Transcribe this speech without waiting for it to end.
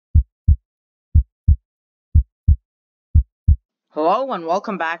Hello and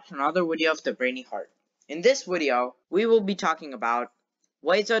welcome back to another video of the Brainy Heart. In this video, we will be talking about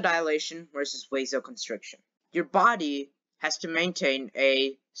vasodilation versus vasoconstriction. Your body has to maintain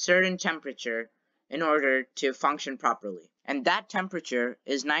a certain temperature in order to function properly, and that temperature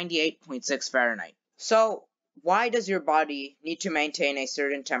is 98.6 Fahrenheit. So, why does your body need to maintain a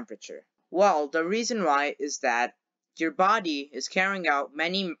certain temperature? Well, the reason why is that your body is carrying out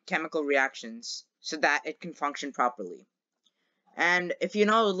many chemical reactions so that it can function properly. And if you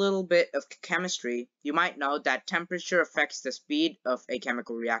know a little bit of chemistry, you might know that temperature affects the speed of a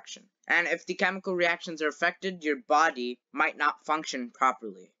chemical reaction. And if the chemical reactions are affected, your body might not function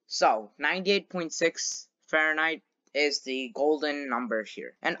properly. So, 98.6 Fahrenheit is the golden number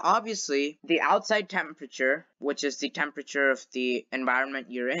here. And obviously, the outside temperature, which is the temperature of the environment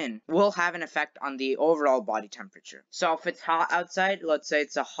you're in, will have an effect on the overall body temperature. So if it's hot outside, let's say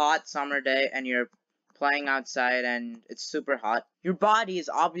it's a hot summer day and you're playing outside and it's super hot, your body is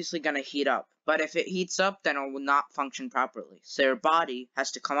obviously going to heat up. But if it heats up, then it will not function properly. So your body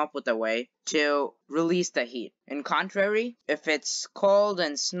has to come up with a way to release the heat. In contrary, if it's cold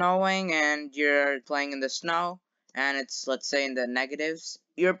and snowing and you're playing in the snow and it's, let's say, in the negatives,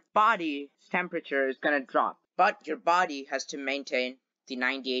 your body's temperature is going to drop. But your body has to maintain the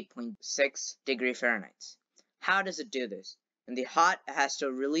 98.6 degree Fahrenheit. How does it do this? In the hot, it has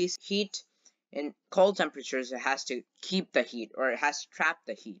to release heat. In cold temperatures, it has to keep the heat, or it has to trap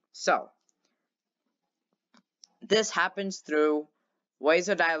the heat. So, this happens through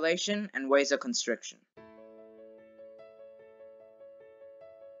vasodilation and vasoconstriction.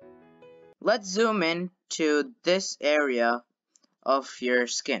 Let's zoom in to this area of your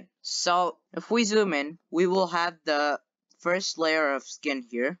skin. So, if we zoom in, we will have the first layer of skin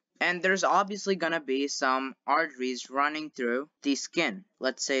here. And there's obviously gonna be some arteries running through the skin.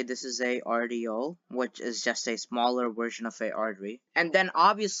 Let's say this is a arteriole, which is just a smaller version of a artery. And then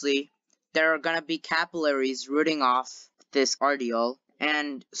obviously, there are gonna be capillaries rooting off this arteriole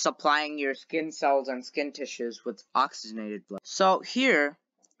and supplying your skin cells and skin tissues with oxygenated blood. So here,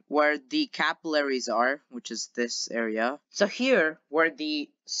 where the capillaries are, which is this area. So here, where the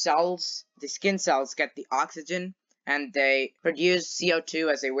cells, the skin cells get the oxygen, and they produce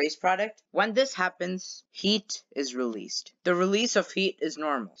CO2 as a waste product. When this happens, heat is released. The release of heat is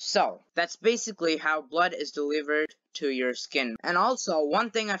normal. So, that's basically how blood is delivered to your skin. And also,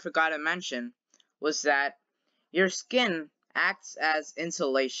 one thing I forgot to mention was that your skin acts as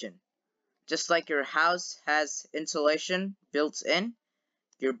insulation. Just like your house has insulation built in,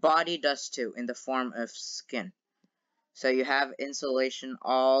 your body does too, in the form of skin. So you have insulation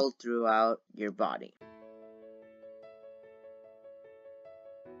all throughout your body.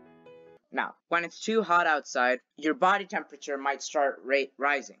 Now, when it's too hot outside, your body temperature might start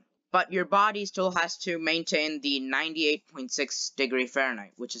rising. But your body still has to maintain the 98.6 degree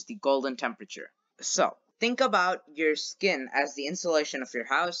Fahrenheit, which is the golden temperature. So, think about your skin as the insulation of your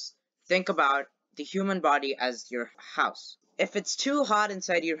house. Think about the human body as your house. If it's too hot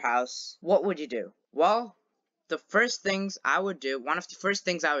inside your house, what would you do? Well, one of the first things I would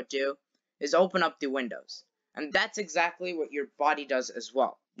do is open up the windows. And that's exactly what your body does as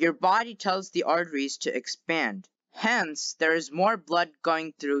well. Your body tells the arteries to expand. Hence, there is more blood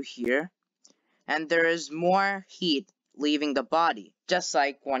going through here, and there is more heat leaving the body, just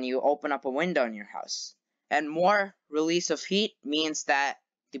like when you open up a window in your house. And more release of heat means that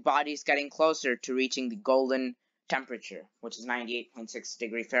the body is getting closer to reaching the golden temperature, which is 98.6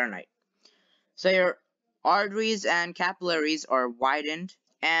 degree Fahrenheit. So your arteries and capillaries are widened,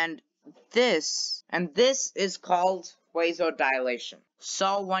 and this is called vasodilation.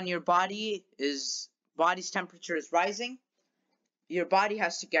 So when your body's temperature is rising, your body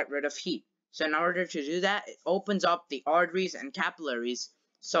has to get rid of heat. So in order to do that, it opens up the arteries and capillaries,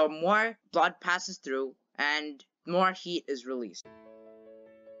 so more blood passes through and more heat is released.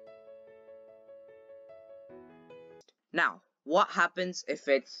 Now, what happens if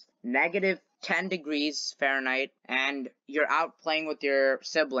it's negative 10 degrees Fahrenheit and you're out playing with your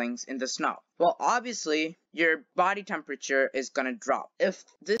siblings in the snow? Well, obviously, your body temperature is gonna drop. If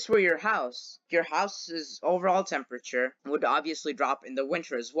this were your house's overall temperature would obviously drop in the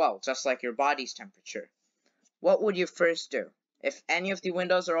winter as well, just like your body's temperature. What would you first do? If any of the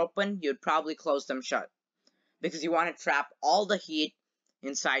windows are open, you'd probably close them shut, because you want to trap all the heat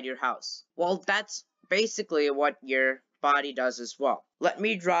inside your house. Well, that's basically what your body does as well. Let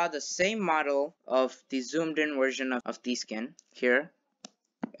me draw the same model of the zoomed in version of the skin here,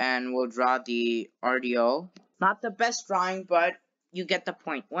 and we'll draw the arteriole. Not the best drawing, but you get the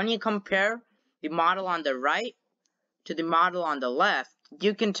point. When you compare the model on the right to the model on the left,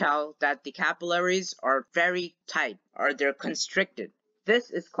 you can tell that the capillaries are very tight, or they're constricted.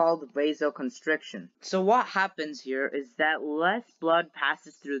 This is called vasoconstriction. So what happens here is that less blood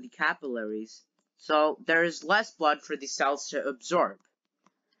passes through the capillaries, so there is less blood for the cells to absorb.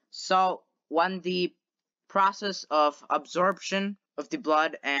 So when the process of absorption of the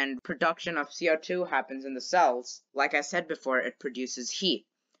blood and production of CO2 happens in the cells, like I said before, it produces heat.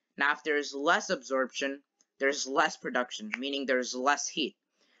 Now if there's less absorption, there's less production, meaning there's less heat.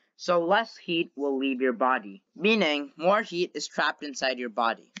 So less heat will leave your body, meaning more heat is trapped inside your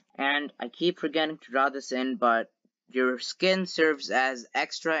body. And I keep forgetting to draw this in, but your skin serves as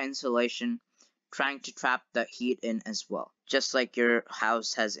extra insulation, trying to trap the heat in as well. Just like your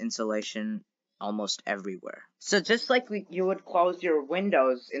house has insulation almost everywhere. So just like you would close your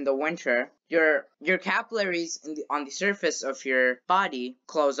windows in the winter, your capillaries on the surface of your body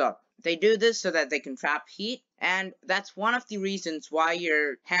close up. They do this so that they can trap heat, and that's one of the reasons why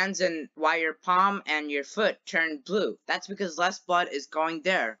your palm and your foot turn blue. That's because less blood is going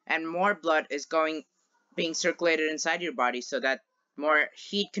there, and more blood is being circulated inside your body so that more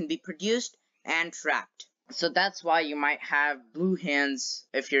heat can be produced and trapped. So that's why you might have blue hands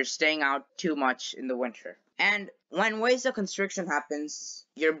if you're staying out too much in the winter. And when vasoconstriction happens,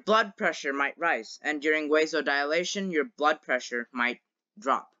 your blood pressure might rise, and during vasodilation, your blood pressure might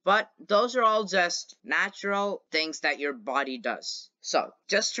drop. But those are all just natural things that your body does. So,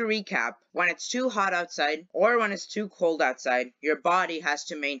 just to recap, when it's too hot outside or when it's too cold outside, your body has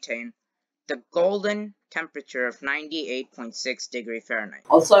to maintain the golden temperature of 98.6 degrees Fahrenheit.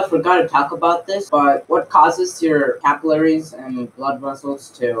 Also, I forgot to talk about this, but what causes your capillaries and blood vessels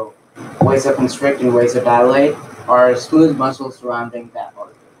to vasoconstrict and vasodilate are smooth muscles surrounding that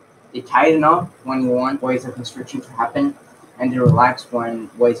organ. They tighten up when you want vasoconstriction to happen, and they relax when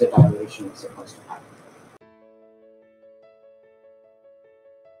vasodilation is supposed to happen.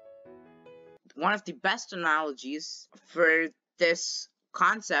 One of the best analogies for this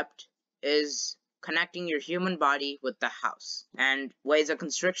concept is connecting your human body with the house. And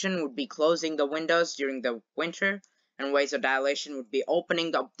vasoconstriction would be closing the windows during the winter, and vasodilation would be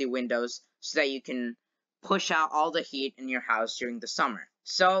opening up the windows so that you can push out all the heat in your house during the summer.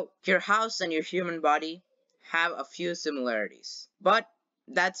 So your house and your human body have a few similarities. But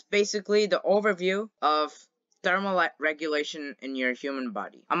that's basically the overview of thermoregulation in your human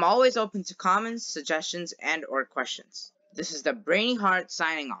body. I'm always open to comments, suggestions, and/or questions. This is the Brainy Heart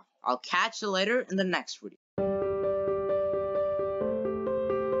signing off. I'll catch you later in the next video.